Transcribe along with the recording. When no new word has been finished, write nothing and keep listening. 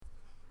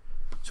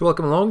So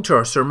welcome along to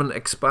our Sermon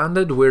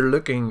Expanded. We're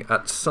looking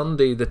at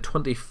Sunday the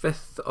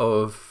 25th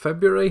of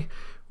February,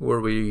 where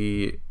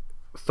we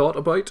thought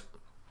about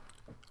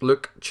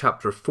Luke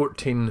chapter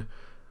 14,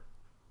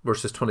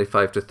 verses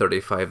 25 to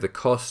 35, the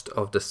cost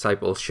of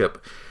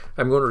discipleship.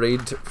 I'm going to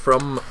read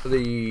from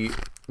the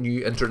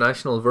New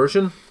International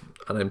Version,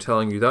 and I'm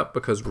telling you that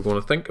because we're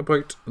going to think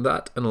about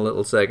that in a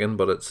little second,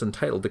 but it's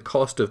entitled The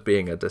Cost of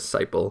Being a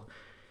Disciple.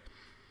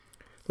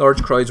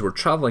 Large crowds were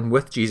travelling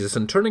with Jesus,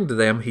 and turning to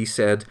them, he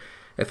said,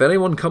 "If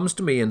anyone comes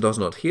to me and does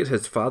not hate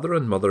his father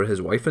and mother,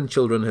 his wife and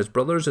children, his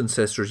brothers and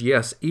sisters,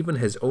 yes, even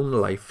his own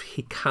life,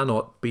 he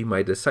cannot be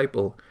my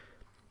disciple.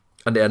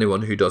 And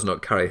anyone who does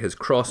not carry his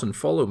cross and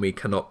follow me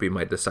cannot be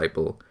my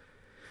disciple.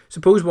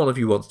 Suppose one of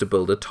you wants to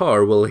build a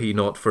tower, will he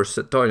not first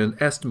sit down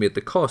and estimate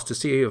the cost to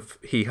see if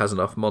he has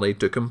enough money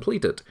to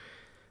complete it?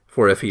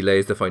 For if he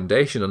lays the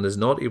foundation and is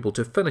not able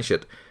to finish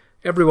it,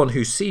 everyone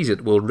who sees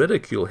it will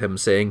ridicule him,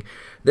 saying,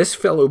 'This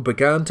fellow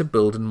began to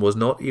build and was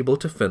not able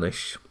to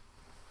finish.'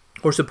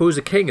 Or suppose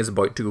a king is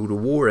about to go to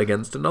war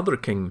against another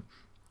king.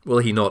 Will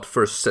he not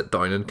first sit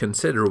down and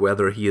consider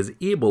whether he is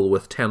able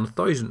with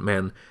 10,000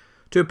 men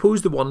to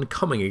oppose the one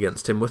coming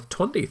against him with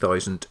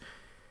 20,000?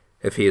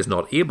 If he is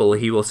not able,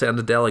 he will send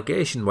a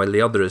delegation while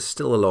the other is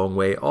still a long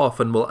way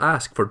off and will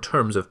ask for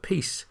terms of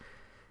peace.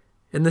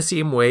 In the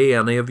same way,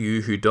 any of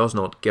you who does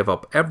not give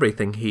up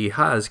everything he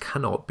has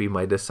cannot be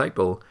my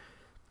disciple.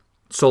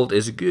 Salt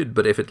is good,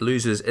 but if it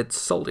loses its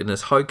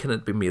saltiness, how can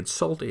it be made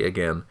salty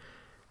again?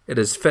 It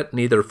is fit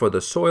neither for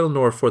the soil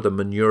nor for the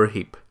manure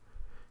heap.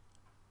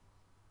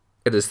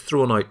 It is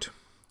thrown out.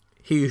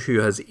 He who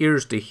has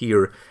ears to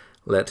hear,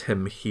 let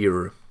him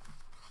hear."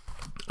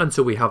 And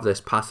so we have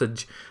this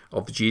passage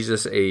of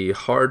Jesus, a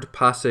hard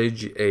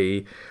passage,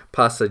 a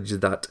passage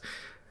that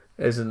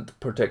isn't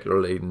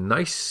particularly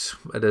nice.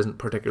 It isn't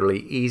particularly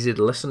easy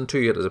to listen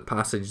to. It is a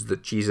passage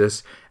that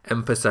Jesus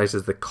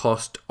emphasizes the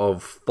cost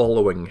of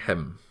following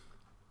him.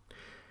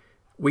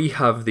 We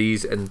have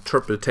these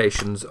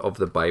interpretations of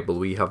the Bible.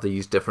 We have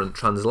these different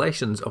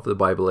translations of the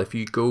Bible. If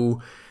you go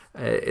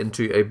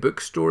into a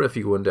bookstore, if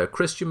you go into a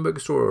Christian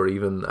bookstore or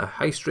even a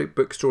high street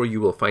bookstore,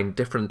 you will find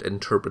different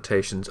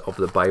interpretations of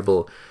the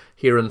Bible.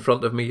 Here in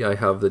front of me I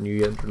have the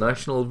New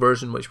International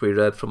Version, which we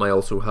read from. I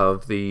also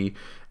have the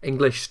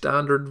English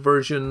Standard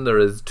Version. There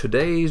is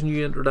today's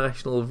New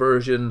International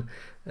Version.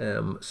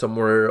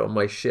 Somewhere on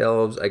my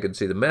shelves I can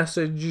see the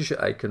Message.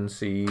 I can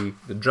see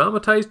the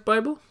Dramatized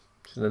Bible.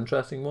 It's an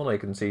interesting one. I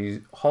can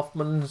see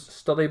Hoffman's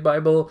Study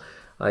Bible.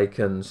 I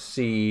can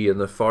see in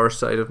the far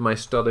side of my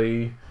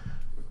study,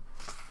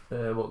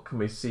 what can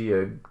we see?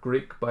 A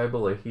Greek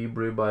Bible, a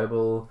Hebrew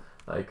Bible.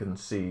 I can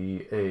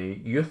see a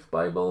Youth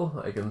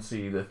Bible. I can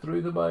see the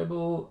Through the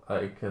Bible.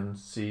 I can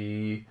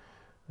see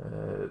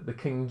the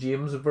King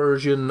James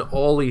Version.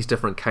 All these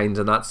different kinds,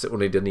 and that's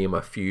only to name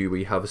a few.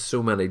 We have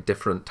so many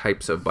different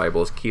types of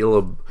Bibles.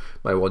 Caleb,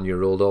 my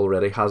 1-year-old,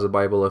 already has a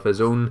Bible of his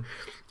own.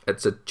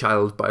 It's a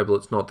child's Bible,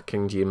 it's not the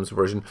King James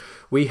Version.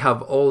 We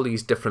have all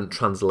these different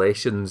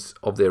translations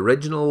of the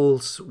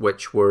originals,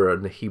 which were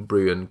in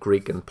Hebrew and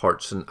Greek and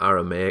parts in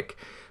Aramaic.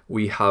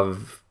 We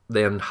have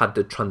then had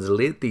to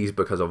translate these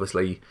because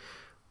obviously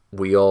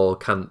we all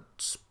can't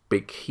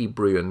speak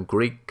Hebrew and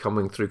Greek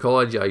coming through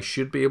college. I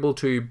should be able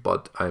to,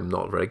 but I'm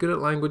not very good at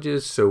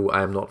languages, so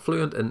I'm not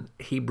fluent in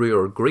Hebrew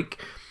or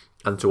Greek.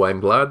 And so I'm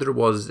glad there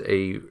was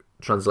a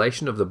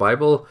translation of the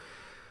Bible.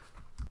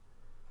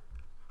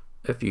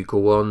 If you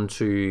go on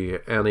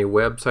to any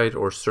website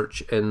or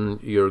search in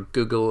your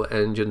Google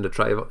engine to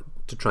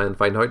try and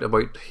find out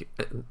about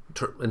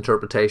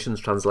interpretations,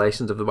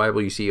 translations of the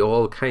Bible, you see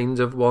all kinds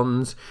of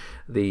ones.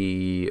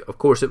 Of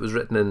course, it was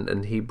written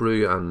in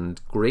Hebrew and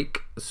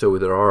Greek, so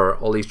there are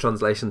all these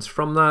translations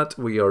from that.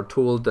 We are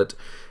told that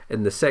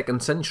in the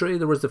 2nd century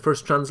there was the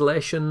first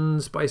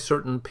translations by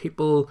certain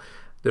people.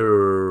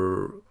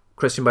 The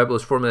Christian Bible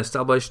was formally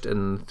established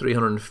in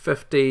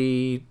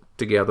 350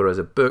 together as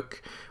a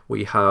book.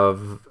 We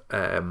have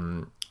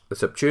the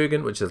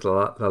Septuagint, which is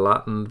the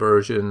Latin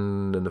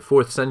version. In the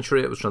 4th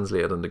century, it was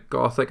translated into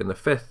Gothic. In the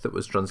 5th, it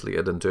was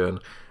translated into an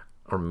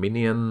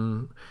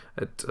Armenian.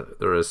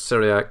 There is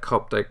Syriac,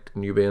 Coptic,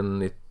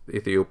 Nubian,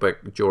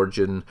 Ethiopic,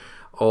 Georgian,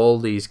 all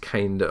these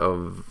kind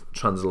of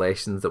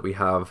translations that we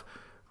have.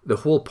 The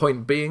whole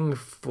point being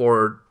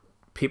for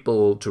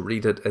people to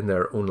read it in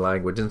their own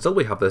language. And still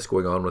we have this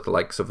going on with the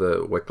likes of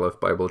the Wycliffe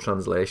Bible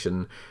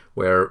translation,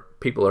 where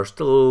people are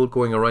still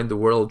going around the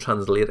world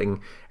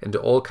translating into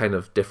all kind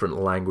of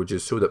different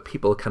languages so that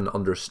people can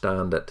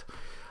understand it.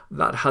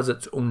 That has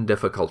its own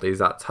difficulties,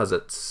 that has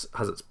its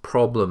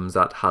problems,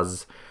 that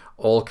has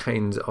all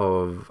kinds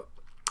of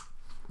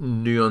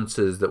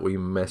nuances that we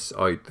miss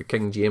out. The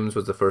King James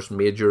was the first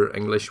major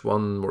English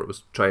one where it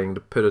was trying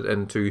to put it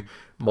into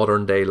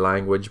modern day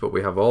language, but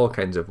we have all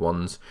kinds of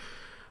ones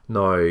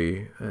now.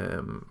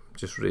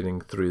 just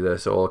reading through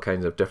this, all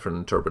kinds of different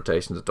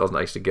interpretations. It doesn't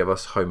actually give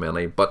us how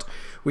many, but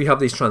we have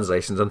these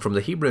translations, and from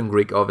the Hebrew and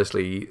Greek,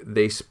 obviously,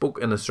 they spoke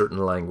in a certain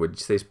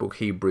language. They spoke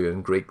Hebrew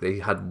and Greek. They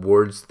had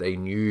words they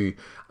knew,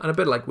 and a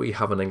bit like we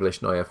have in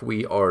English now. If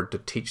we are to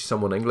teach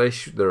someone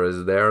English, there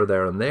is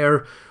there, and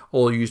there,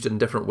 all used in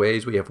different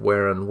ways. We have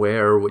where and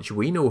where, which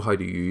we know how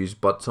to use,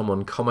 but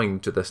someone coming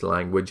to this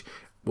language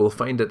will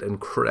find it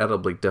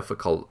incredibly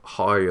difficult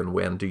how and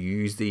when to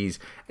use these,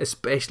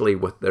 especially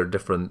with their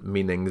different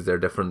meanings, their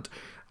different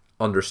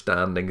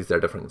understandings,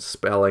 their different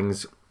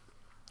spellings.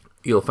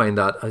 You'll find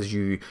that as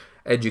you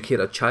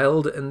educate a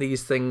child in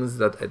these things,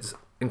 that it's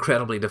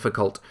incredibly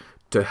difficult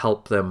to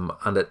help them,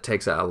 and it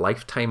takes a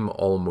lifetime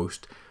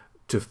almost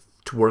to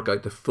work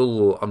out the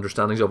full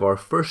understandings of our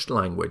first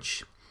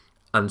language.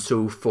 And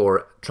so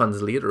for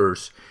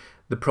translators,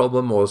 the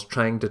problem was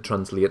trying to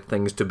translate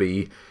things to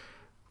be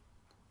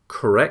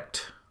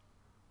correct,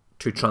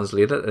 to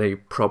translate it in a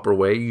proper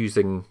way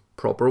using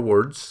proper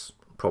words,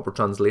 proper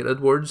translated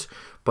words,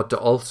 but to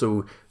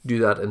also do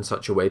that in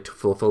such a way to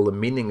fulfill the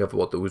meaning of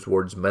what those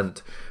words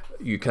meant.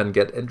 You can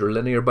get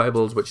interlinear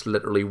Bibles which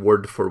literally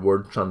word for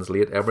word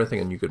translate everything,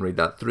 and you can read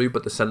that through,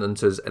 but the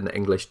sentences in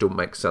English don't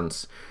make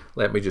sense.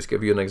 Let me just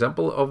give you an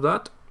example of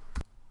that.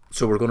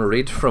 So we're going to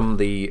read from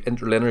the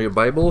interlinear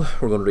Bible.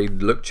 We're going to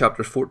read Luke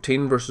chapter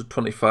 14 verses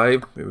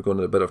 25. We're going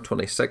to a bit of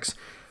 26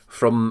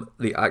 from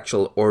the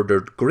actual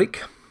ordered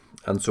Greek.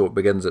 And so it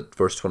begins at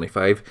verse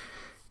 25.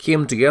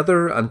 Came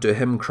together unto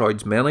him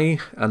crowds many,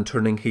 and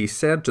turning he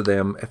said to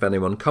them, If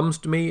anyone comes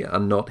to me,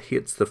 and not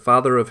hates the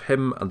father of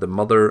him, and the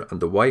mother, and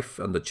the wife,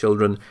 and the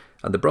children,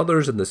 and the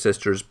brothers, and the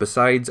sisters,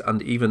 besides,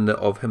 and even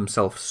of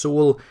himself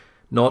soul,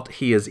 not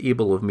he is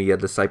able of me a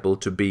disciple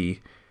to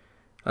be.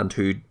 And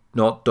who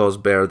not does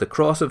bear the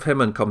cross of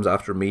him, and comes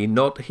after me,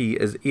 not he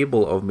is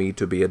able of me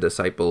to be a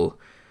disciple.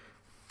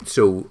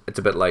 So it's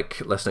a bit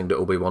like listening to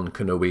Obi-Wan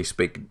Kenobi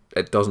speak.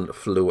 It doesn't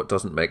flow, it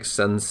doesn't make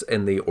sense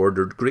in the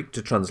ordered Greek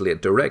to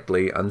translate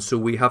directly, and so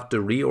we have to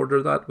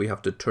reorder that. We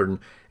have to turn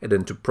it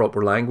into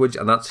proper language,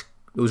 and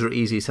those are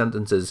easy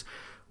sentences.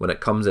 When it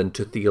comes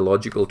into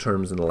theological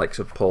terms in the likes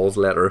of Paul's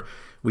letter,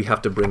 we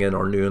have to bring in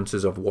our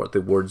nuances of what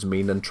the words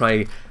mean and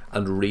try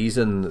and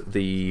reason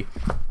the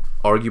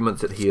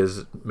arguments that he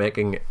is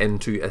making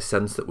into a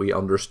sense that we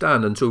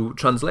understand. And so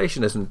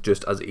translation isn't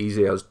just as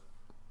easy as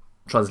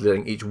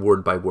translating each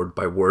word by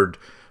word,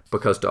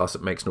 because to us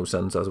it makes no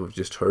sense, as we've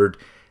just heard.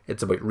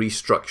 It's about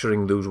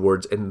restructuring those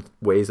words in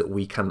ways that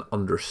we can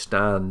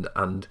understand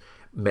and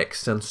make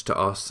sense to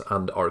us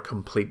and are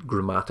complete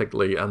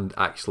grammatically, and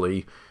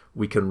actually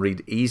we can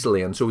read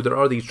easily. And so there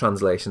are these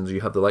translations.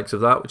 You have the likes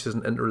of that, which is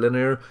an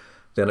interlinear.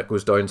 Then it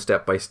goes down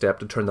step by step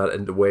to turn that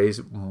into words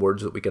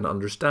that we can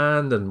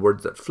understand, and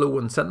words that flow,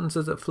 and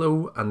sentences that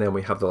flow. And then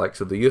we have the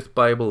likes of the Youth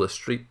Bible, the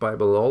Street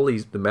Bible,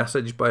 the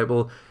Message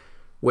Bible,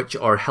 which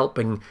are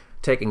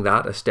taking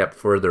that a step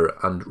further,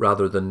 and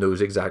rather than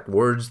those exact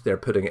words, they're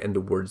putting it into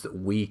words that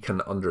we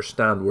can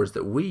understand, words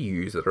that we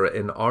use, that are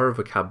in our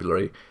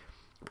vocabulary.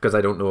 Because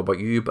I don't know about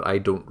you, but I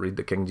don't read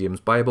the King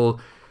James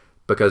Bible,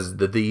 because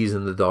the these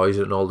and the thous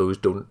and all those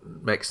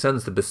don't make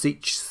sense. The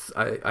beseech,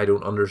 I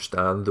don't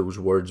understand those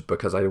words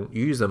because I don't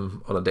use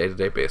them on a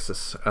day-to-day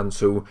basis. And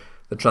so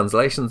the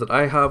translations that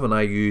I have and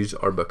I use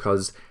are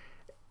because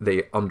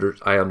I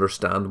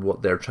understand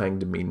what they're trying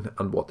to mean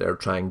and what they're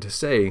trying to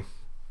say.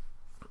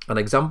 An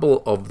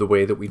example of the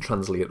way that we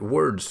translate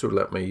words, so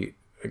let me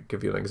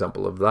give you an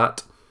example of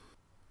that.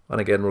 And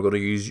again, we're going to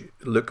use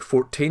Luke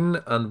 14,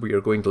 and we are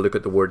going to look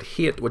at the word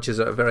hate, which is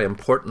a very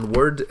important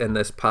word in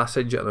this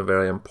passage and a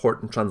very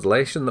important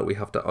translation that we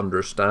have to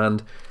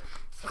understand.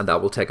 And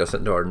that will take us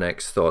into our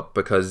next thought,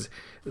 because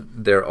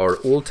there are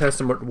Old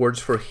Testament words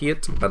for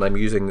hate, and I'm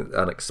using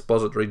an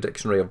expository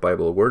dictionary of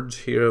Bible words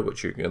here,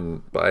 which you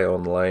can buy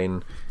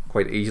online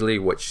quite easily,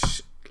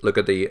 which look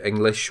at the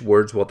English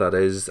words, what that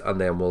is, and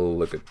then we'll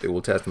look at the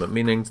Old Testament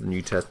meanings, the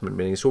New Testament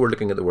meanings. So we're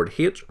looking at the word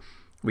hate.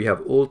 We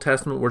have Old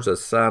Testament words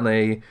as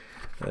sane,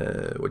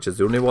 which is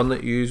the only one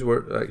that use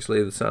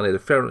actually the sane, the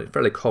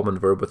fairly common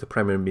verb with the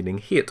primary meaning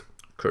hate,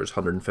 occurs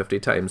 150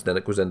 times. Then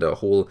it goes into a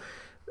whole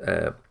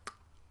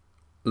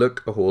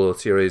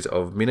series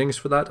of meanings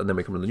for that, and then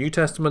we come to the New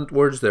Testament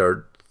words. There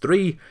are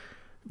 3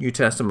 New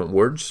Testament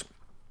words.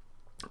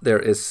 There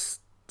is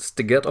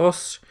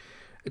stigetos.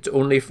 It's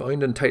only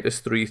found in Titus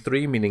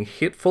 3:3, meaning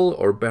hateful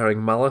or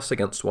bearing malice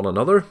against one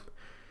another.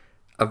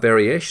 A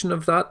variation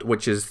of that,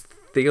 which is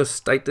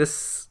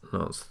theostitis.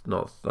 No, it's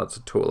not. That's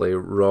a totally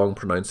wrong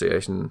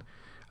pronunciation.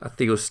 A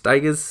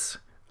theostiges,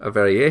 a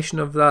variation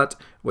of that,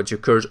 which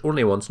occurs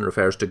only once and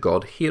refers to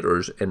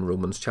God-haters in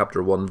Romans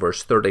chapter 1,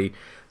 verse 30.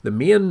 The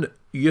main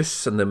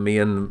use and the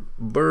main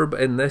verb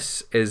in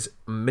this is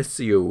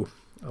missio,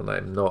 and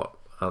I'm not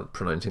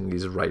pronouncing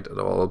these right at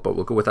all, but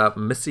we'll go with that,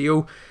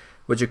 missio,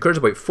 which occurs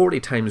about 40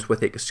 times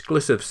with the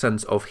exclusive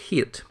sense of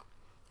hate.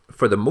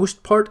 For the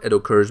most part, it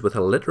occurs with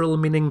a literal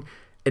meaning,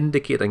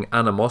 indicating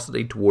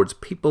animosity towards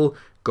people,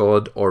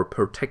 God, or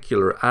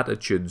particular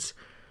attitudes.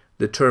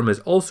 The term is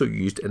also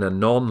used in a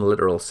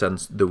non-literal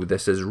sense, though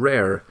this is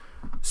rare.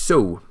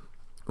 So,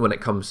 When it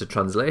comes to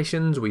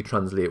translations, we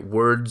translate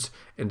words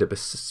into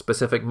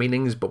specific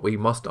meanings, but we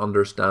must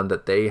understand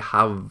that they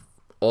have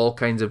all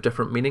kinds of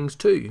different meanings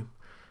too.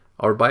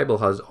 Our Bible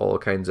has all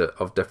kinds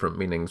of different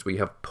meanings. We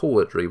have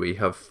poetry, we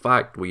have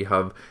fact, we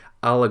have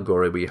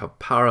allegory, we have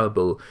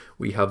parable,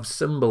 we have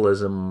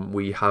symbolism,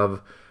 we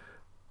have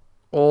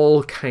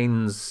all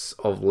kinds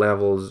of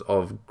levels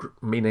of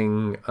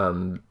meaning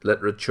and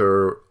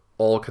literature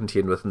all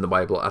contained within the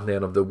Bible. And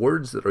then of the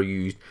words that are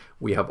used,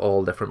 we have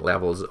all different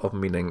levels of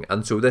meaning.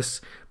 And so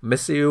this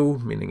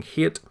missio, meaning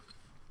hate,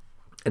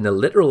 in the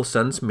literal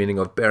sense, meaning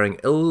of bearing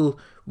ill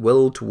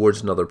will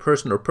towards another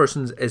person or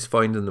persons, is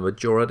found in the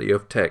majority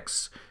of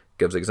texts.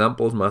 Gives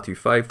examples: Matthew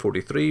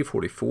 5:43,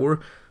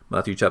 44,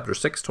 Matthew chapter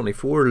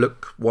 6:24,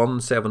 Luke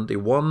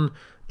 1:71,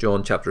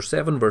 John chapter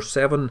 7 verse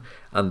 7,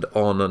 and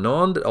on and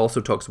on. It also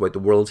talks about the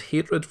world's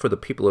hatred for the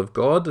people of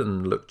God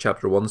in Luke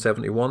chapter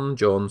 1:71,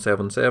 John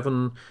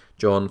 7:7,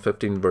 John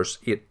 15 verse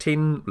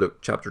 18, Luke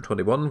chapter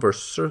 21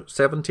 verse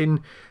 17,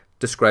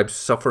 describes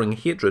suffering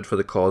hatred for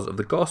the cause of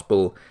the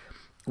gospel.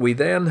 We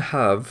then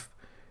have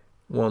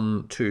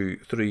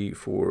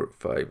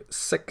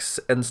 6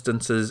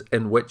 instances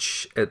in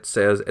which it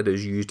says it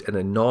is used in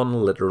a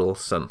non-literal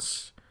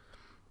sense.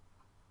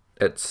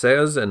 It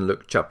says in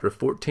Luke chapter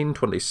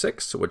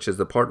 14:26, which is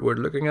the part we're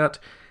looking at,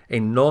 a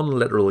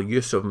non-literal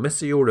use of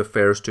missio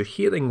refers to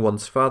hating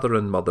one's father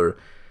and mother.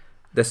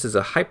 This is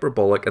a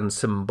hyperbolic and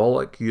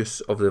symbolic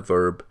use of the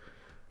verb.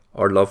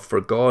 Our love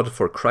for God,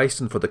 for Christ,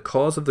 and for the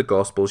cause of the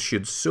gospel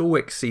should so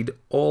exceed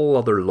all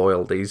other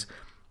loyalties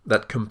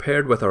that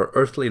compared with our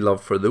earthly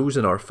love for those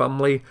in our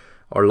family,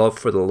 our love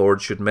for the Lord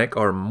should make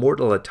our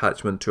mortal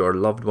attachment to our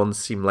loved ones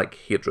seem like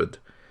hatred.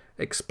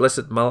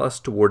 Explicit malice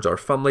towards our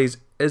families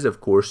is,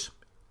 of course,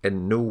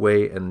 in no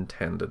way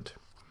intended.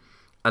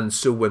 And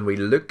so when we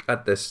look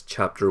at this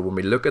chapter, when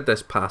we look at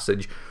this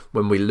passage,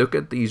 when we look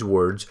at these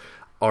words,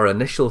 our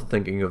initial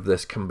thinking of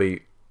this can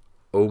be,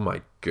 oh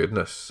my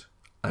goodness,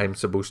 I'm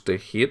supposed to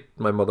hate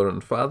my mother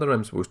and father,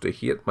 I'm supposed to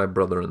hate my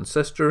brother and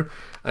sister,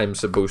 I'm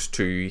supposed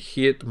to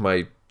hate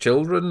my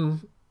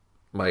children,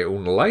 my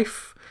own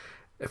life.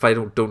 If I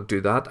don't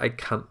do that, I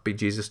can't be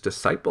Jesus'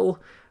 disciple.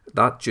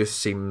 That just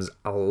seems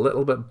a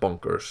little bit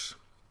bonkers.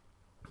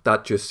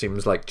 That just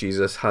seems like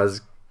Jesus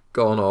has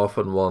gone off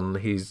on one.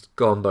 He's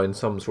gone down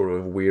some sort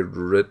of weird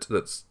route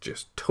that's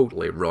just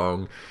totally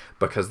wrong,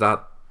 because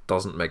that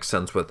doesn't make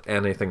sense with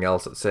anything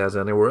else it says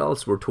anywhere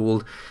else. We're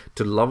told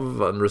to love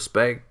and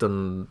respect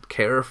and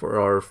care for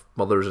our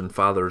mothers and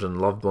fathers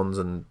and loved ones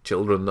and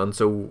children. And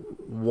so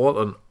what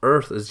on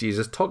earth is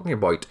Jesus talking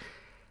about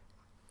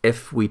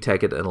if we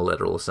take it in a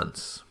literal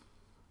sense?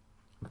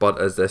 But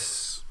as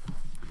this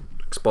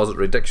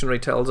expository dictionary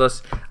tells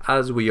us,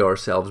 as we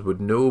ourselves would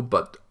know,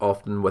 but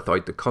often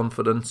without the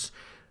confidence,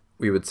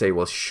 we would say,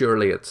 well,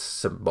 surely it's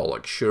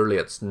symbolic, surely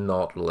it's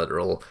not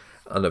literal.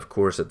 And of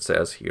course it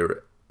says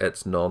here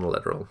it's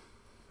non-literal.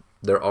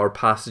 There are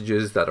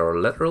passages that are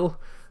literal,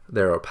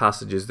 there are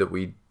passages that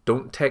we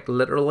don't take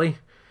literally,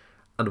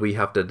 and we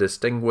have to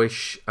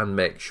distinguish and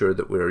make sure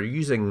that we're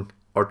using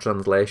our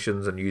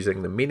translations and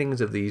using the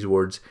meanings of these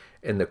words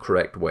in the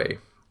correct way.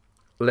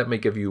 Let me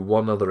give you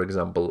one other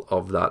example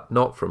of that,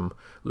 not from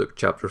Luke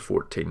chapter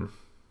 14.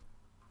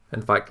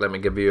 In fact, let me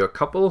give you a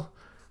couple.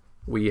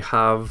 We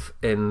have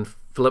in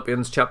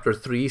Philippians chapter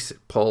 3,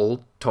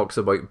 Paul talks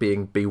about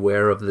being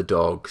beware of the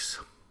dogs.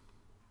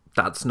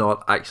 That's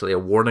not actually a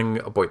warning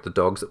about the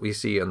dogs that we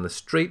see in the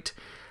street,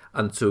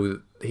 and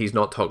so he's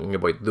not talking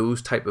about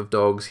those type of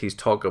dogs. He's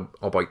talking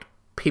about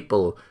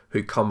people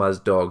who come as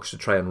dogs to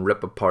try and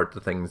rip apart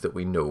the things that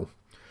we know.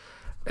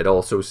 It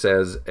also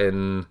says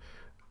in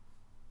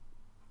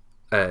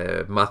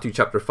Matthew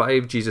chapter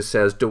 5, Jesus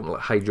says, don't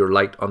hide your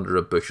light under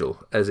a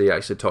bushel. Is he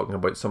actually talking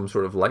about some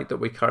sort of light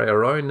that we carry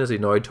around? Is he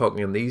now talking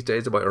in these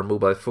days about our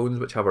mobile phones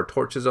which have our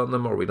torches on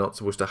them? Are we not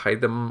supposed to hide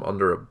them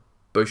under a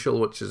bushel,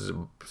 which is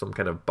some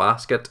kind of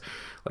basket?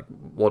 Like,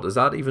 what does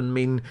that even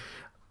mean?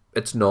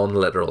 It's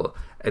non-literal,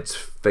 it's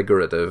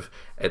figurative,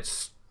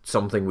 it's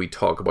something we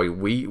talk about.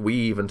 We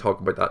even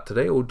talk about that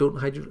today. Oh, don't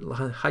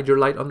hide your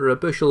light under a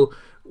bushel.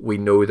 We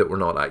know that we're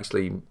not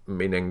actually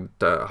meaning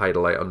to hide a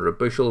light under a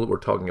bushel. We're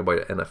talking about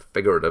it in a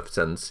figurative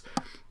sense.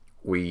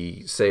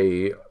 We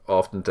say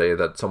often today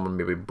that someone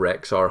maybe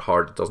breaks our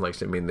heart. It doesn't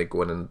actually mean they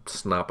go in and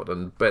snap it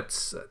in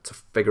bits. It's a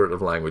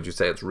figurative language. You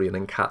say it's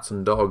raining cats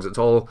and dogs. It's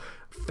all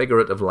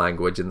figurative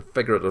language, and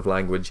figurative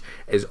language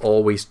is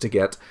always to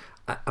get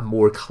a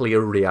more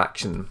clear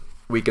reaction.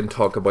 We can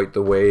talk about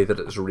the way that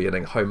it's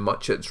raining, how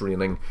much it's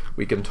raining.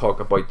 We can talk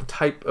about the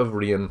type of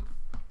rain.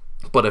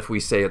 But if we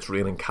say it's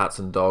raining cats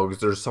and dogs,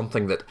 there's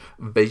something that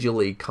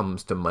visually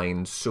comes to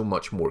mind so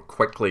much more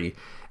quickly.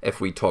 If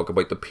we talk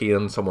about the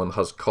pain someone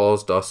has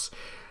caused us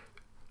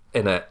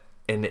in a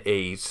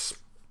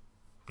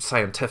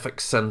scientific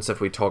sense,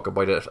 if we talk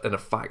about it in a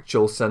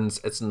factual sense,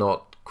 it's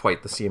not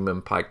quite the same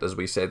impact as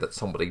we say that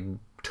somebody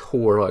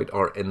tore out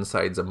our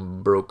insides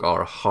and broke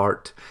our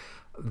heart.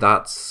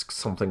 That's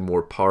something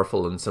more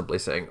powerful than simply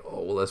saying,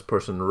 oh, well, this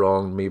person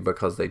wronged me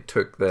because they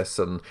took this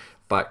and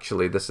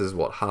factually this is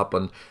what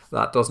happened,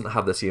 that doesn't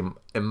have the same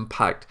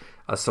impact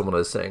as someone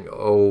is saying,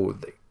 oh,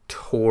 they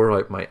tore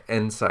out my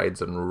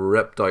insides and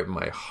ripped out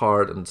my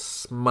heart and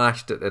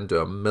smashed it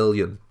into a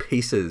million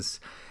pieces.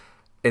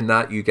 In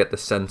that, you get the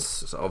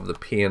sense of the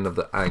pain, of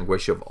the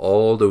anguish, of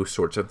all those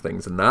sorts of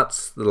things. And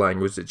that's the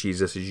language that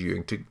Jesus is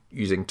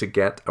using to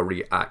get a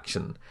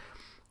reaction.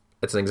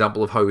 It's an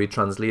example of how we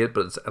translate it,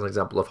 but it's an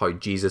example of how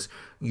Jesus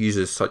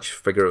uses such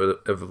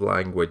figurative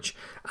language.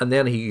 And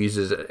then he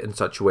uses it in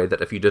such a way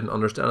that if you didn't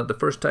understand it the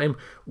first time,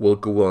 we'll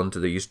go on to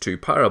these two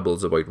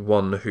parables about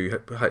one who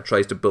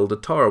tries to build a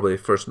tower, where they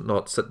first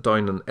not sit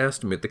down and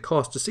estimate the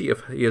cost to see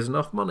if he has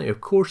enough money. Of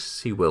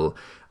course he will.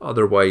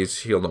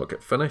 Otherwise, he'll not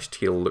get finished.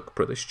 He'll look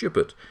pretty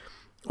stupid.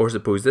 Or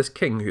suppose this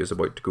king who is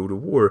about to go to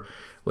war,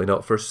 will he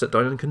not first sit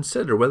down and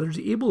consider whether he's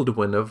able to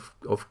win? Of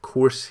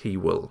course he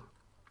will.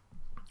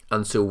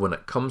 And so when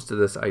it comes to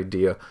this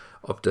idea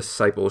of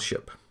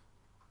discipleship,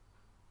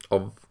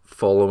 of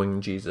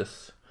following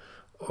Jesus,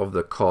 of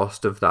the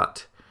cost of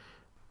that,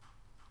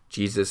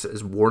 Jesus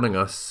is warning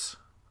us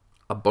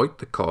about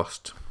the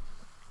cost,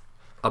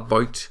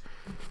 about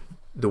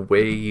the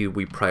way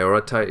we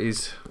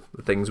prioritize,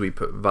 the things we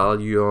put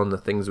value on, the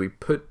things we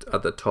put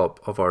at the top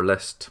of our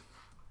list.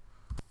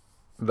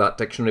 That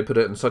dictionary put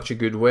it in such a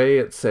good way.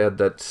 It said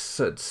that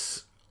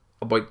it's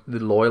about the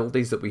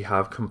loyalties that we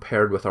have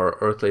compared with our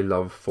earthly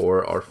love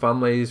for our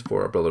families,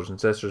 for our brothers and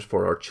sisters,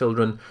 for our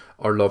children.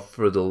 Our love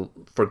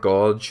for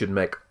God should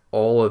make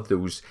all of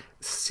those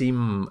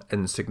seem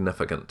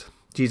insignificant.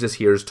 Jesus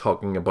here is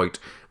talking about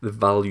the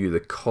value, the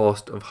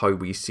cost of how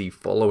we see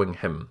following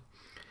him.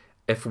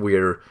 If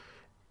we're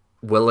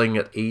willing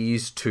at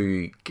ease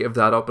to give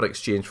that up in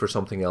exchange for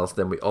something else,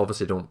 then we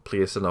obviously don't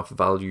place enough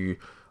value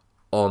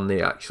on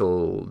the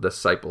actual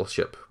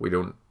discipleship. We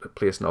don't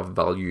place enough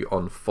value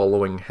on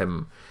following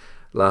him.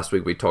 Last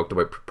week we talked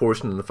about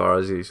proportion and the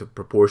Pharisees of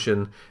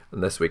proportion,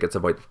 and this week it's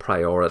about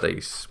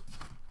priorities.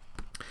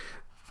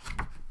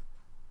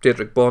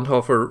 Dietrich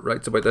Bonhoeffer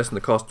writes about this in The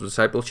Cost of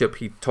Discipleship.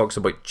 He talks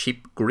about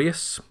cheap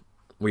grace.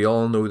 We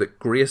all know that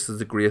grace is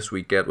the grace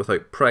we get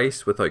without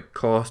price, without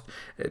cost.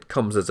 It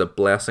comes as a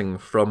blessing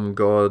from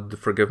God, the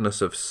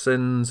forgiveness of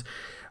sins.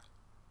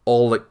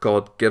 All that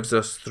God gives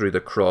us through the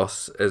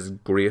cross is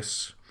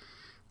grace.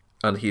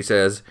 And he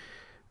says,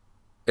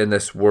 in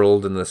this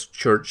world, in this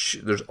church,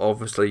 there's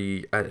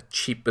obviously a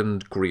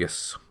cheapened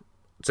grace.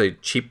 It's a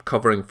cheap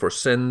covering for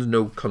sin.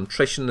 No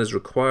contrition is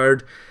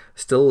required.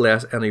 Still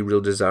less any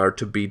real desire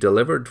to be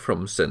delivered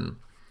from sin.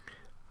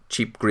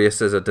 Cheap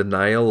grace is a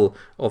denial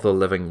of the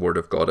living word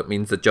of God. It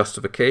means the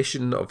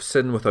justification of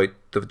sin without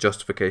the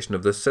justification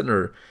of the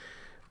sinner.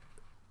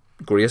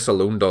 Grace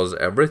alone does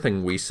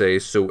everything, we say,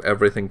 so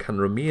everything can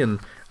remain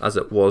as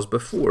it was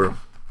before.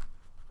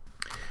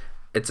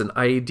 It's an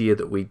idea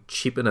that we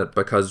cheapen it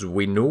because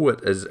we know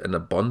it is in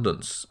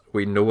abundance.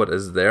 We know it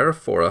is there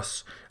for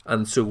us.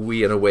 And so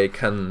we, in a way,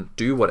 can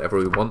do whatever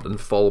we want and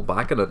fall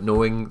back on it,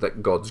 knowing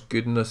that God's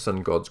goodness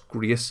and God's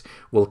grace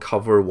will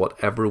cover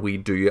whatever we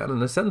do. And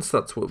in a sense,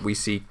 that's what we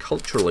see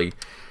culturally.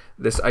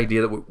 This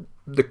idea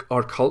that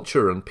our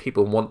culture and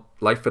people want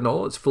life in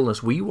all its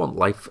fullness. We want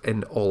life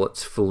in all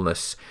its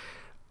fullness.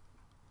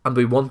 And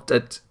we want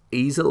it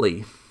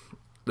easily.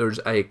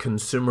 There's a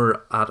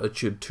consumer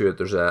attitude to it.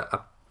 There's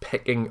a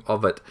picking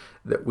of it,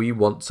 that we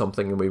want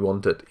something and we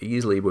want it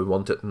easily. We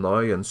want it now,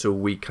 and so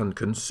we can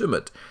consume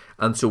it.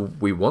 And so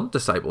we want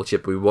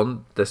discipleship. We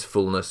want this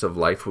fullness of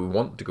life. We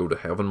want to go to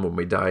heaven when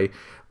we die.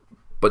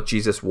 But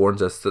Jesus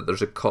warns us that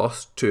there's a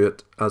cost to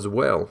it as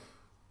well.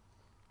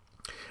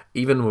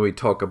 Even when we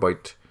talk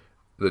about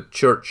the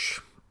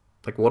church,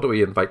 like, what do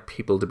we invite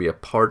people to be a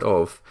part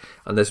of?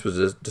 And this was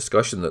a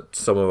discussion that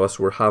some of us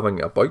were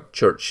having about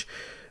church.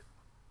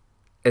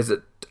 Is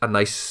it a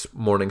nice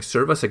morning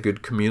service, a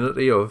good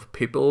community of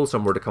people,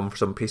 somewhere to come for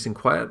some peace and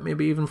quiet,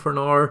 maybe even for an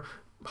hour,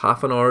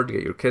 half an hour to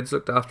get your kids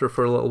looked after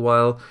for a little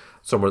while,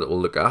 somewhere that will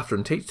look after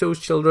and teach those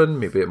children?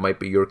 Maybe it might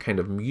be your kind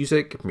of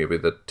music, maybe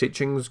the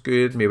teaching's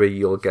good, maybe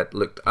you'll get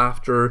looked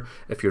after.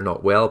 If you're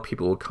not well,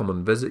 people will come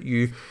and visit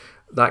you.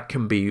 That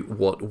can be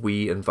what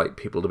we invite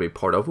people to be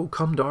part of. Oh,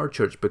 come to our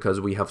church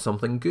because we have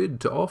something good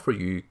to offer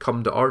you.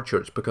 Come to our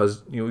church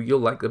because you'll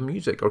like the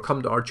music, or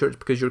come to our church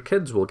because your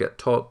kids will get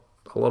taught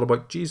a lot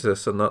about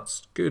Jesus, and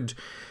that's good.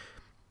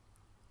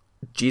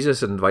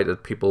 Jesus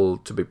invited people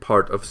to be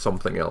part of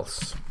something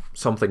else,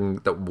 something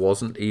that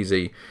wasn't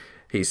easy.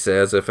 He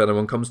says, if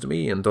anyone comes to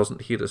me and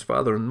doesn't hate his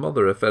father and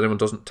mother, if anyone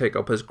doesn't take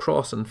up his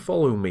cross and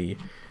follow me,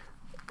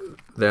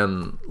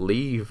 then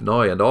leave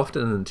now. And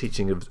often in the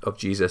teaching of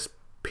Jesus,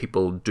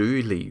 people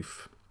do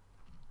leave.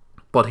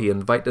 But he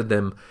invited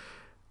them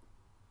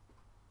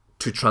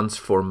to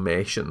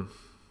transformation.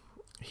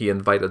 He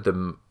invited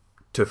them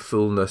to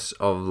fullness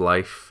of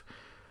life,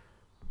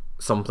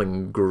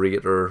 something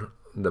greater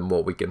than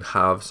what we can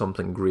have,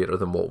 something greater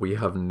than what we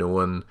have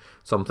known,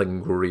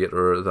 something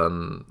greater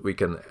than we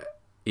can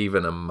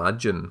even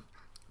imagine.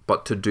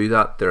 But to do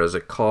that, there is a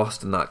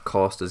cost, and that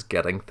cost is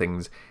getting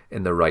things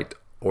in the right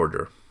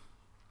order.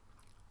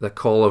 The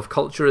call of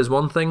culture is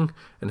one thing,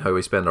 in how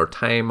we spend our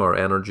time, our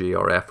energy,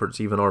 our efforts,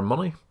 even our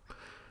money.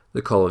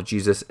 The call of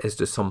Jesus is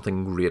to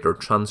something greater,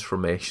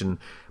 transformation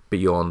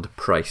beyond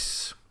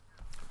price.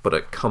 But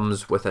it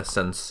comes with a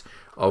sense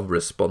of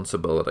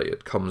responsibility.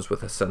 It comes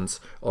with a sense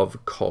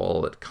of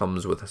call. It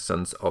comes with a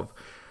sense of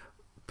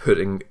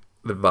putting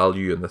the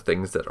value in the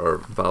things that are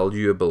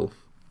valuable.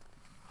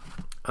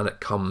 And it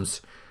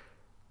comes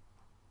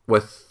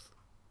with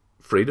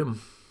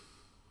freedom.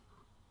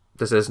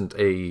 This isn't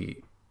a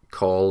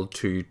call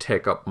to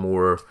take up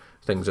more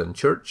things in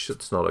church.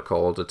 It's not a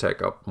call to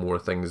take up more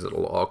things that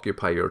will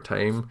occupy your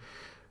time.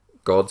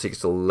 God seeks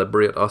to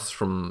liberate us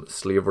from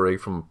slavery,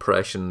 from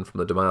oppression, from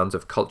the demands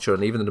of culture,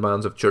 and even the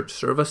demands of church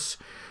service,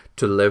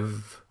 to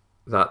live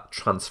that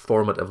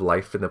transformative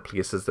life in the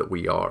places that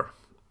we are,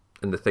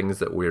 in the things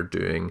that we're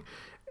doing,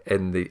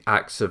 in the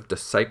acts of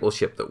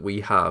discipleship that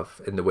we have,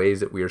 in the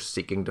ways that we are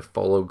seeking to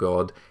follow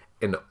God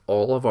in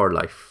all of our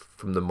life,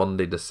 from the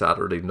Monday to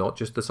Saturday, not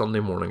just the Sunday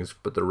mornings,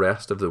 but the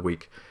rest of the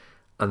week,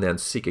 and then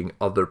seeking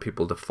other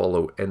people to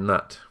follow in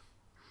that.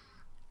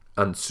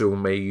 And so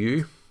may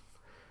you,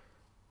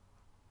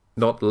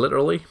 not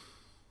literally,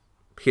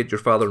 hate your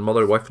father and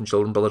mother, wife and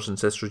children, brothers and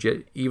sisters, yet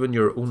even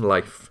your own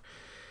life,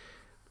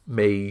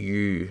 may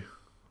you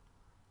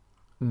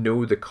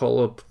know the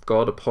call of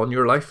God upon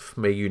your life.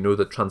 May you know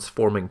the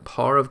transforming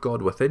power of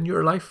God within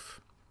your life.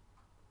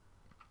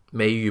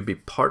 May you be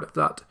part of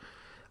that.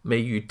 May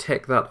you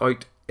take that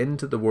out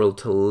into the world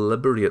to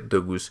liberate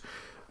those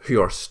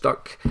who are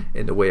stuck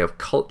in the way of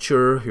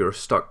culture, who are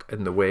stuck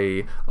in the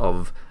way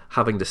of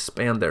having to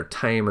spend their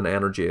time and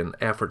energy and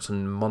efforts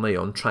and money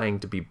on trying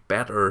to be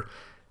better.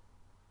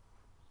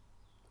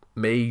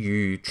 May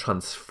you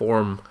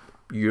transform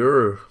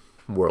your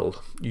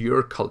world,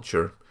 your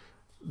culture,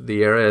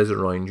 the areas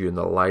around you and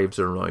the lives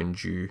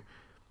around you,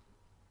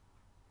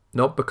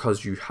 not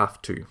because you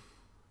have to,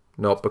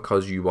 not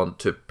because you want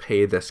to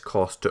pay this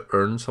cost to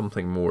earn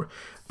something more,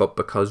 but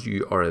because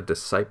you are a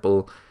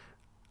disciple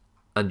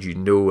and you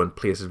know and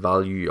place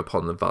value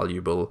upon the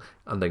valuable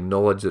and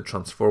acknowledge the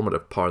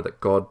transformative power that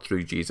God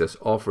through Jesus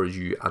offers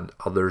you and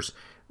others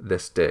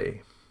this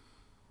day.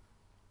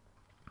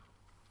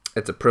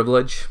 It's a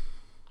privilege,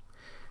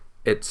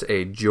 it's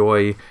a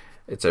joy,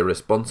 it's a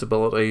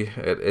responsibility,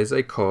 it is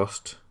a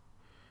cost,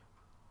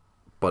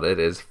 but it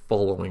is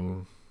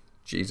following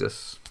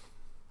Jesus.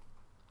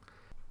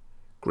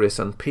 Grace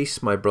and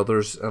peace, my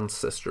brothers and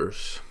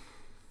sisters.